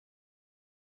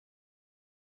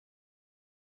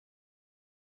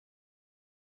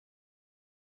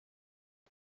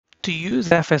To use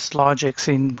FSLogix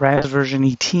in RAS version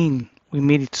 18, we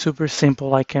made it super simple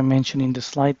like I mentioned in the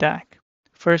slide deck.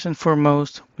 First and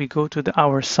foremost, we go to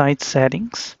our site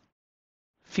settings,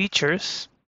 features,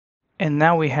 and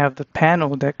now we have the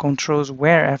panel that controls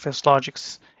where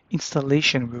FSLogix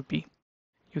installation will be.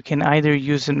 You can either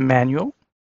use it manual,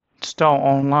 install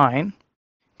online,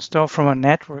 install from a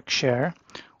network share,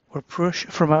 or push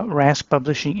from a RAS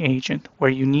publishing agent where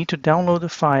you need to download the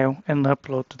file and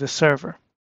upload to the server.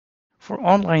 For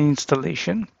online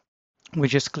installation, we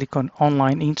just click on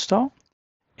Online Install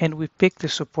and we pick the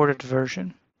supported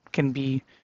version. It can be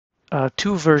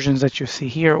two versions that you see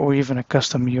here or even a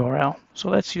custom URL. So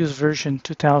let's use version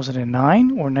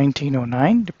 2009 or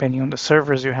 1909, depending on the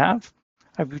servers you have.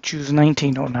 I will choose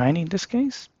 1909 in this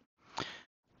case.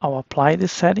 I'll apply the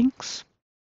settings.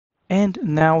 And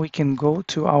now we can go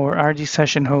to our RD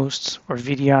session hosts or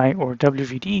VDI or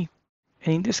WVD.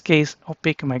 And in this case, I'll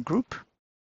pick my group,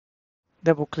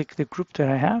 double click the group that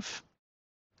I have,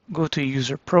 go to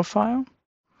user profile.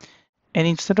 And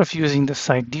instead of using the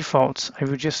site defaults, I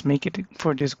will just make it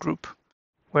for this group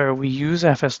where we use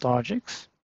FSLogix.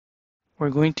 We're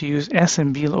going to use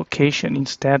SMB location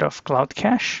instead of Cloud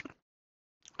Cache.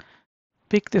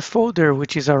 Pick the folder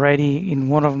which is already in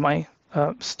one of my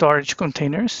storage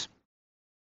containers.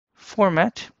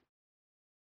 Format,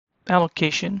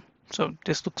 allocation, so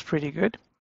this looks pretty good.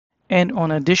 And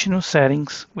on additional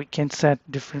settings, we can set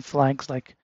different flags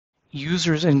like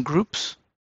users and groups,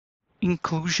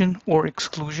 inclusion or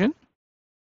exclusion,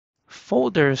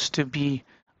 folders to be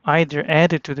either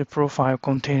added to the profile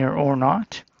container or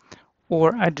not,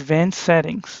 or advanced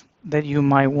settings that you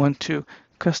might want to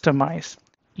customize.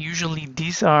 Usually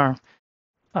these are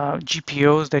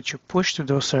GPOs that you push to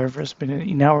those servers, but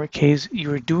in our case,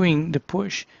 you're doing the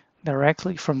push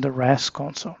directly from the RAS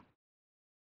console.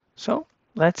 So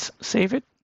let's save it.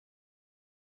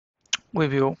 We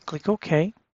will click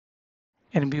OK,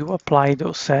 and we will apply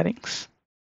those settings.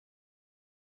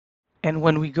 And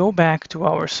when we go back to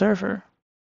our server,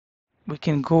 we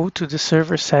can go to the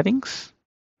server settings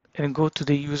and go to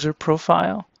the user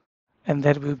profile, and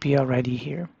that will be already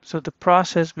here. So the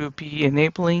process will be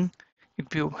enabling.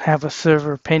 It will have a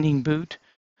server pending boot,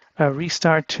 a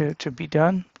restart to be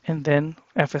done, and then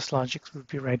FSLogix will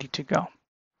be ready to go.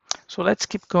 So let's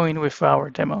keep going with our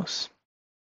demos.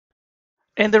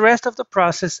 And the rest of the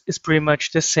process is pretty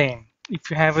much the same. If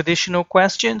you have additional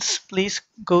questions, please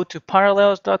go to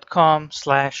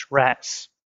parallels.com/RAS.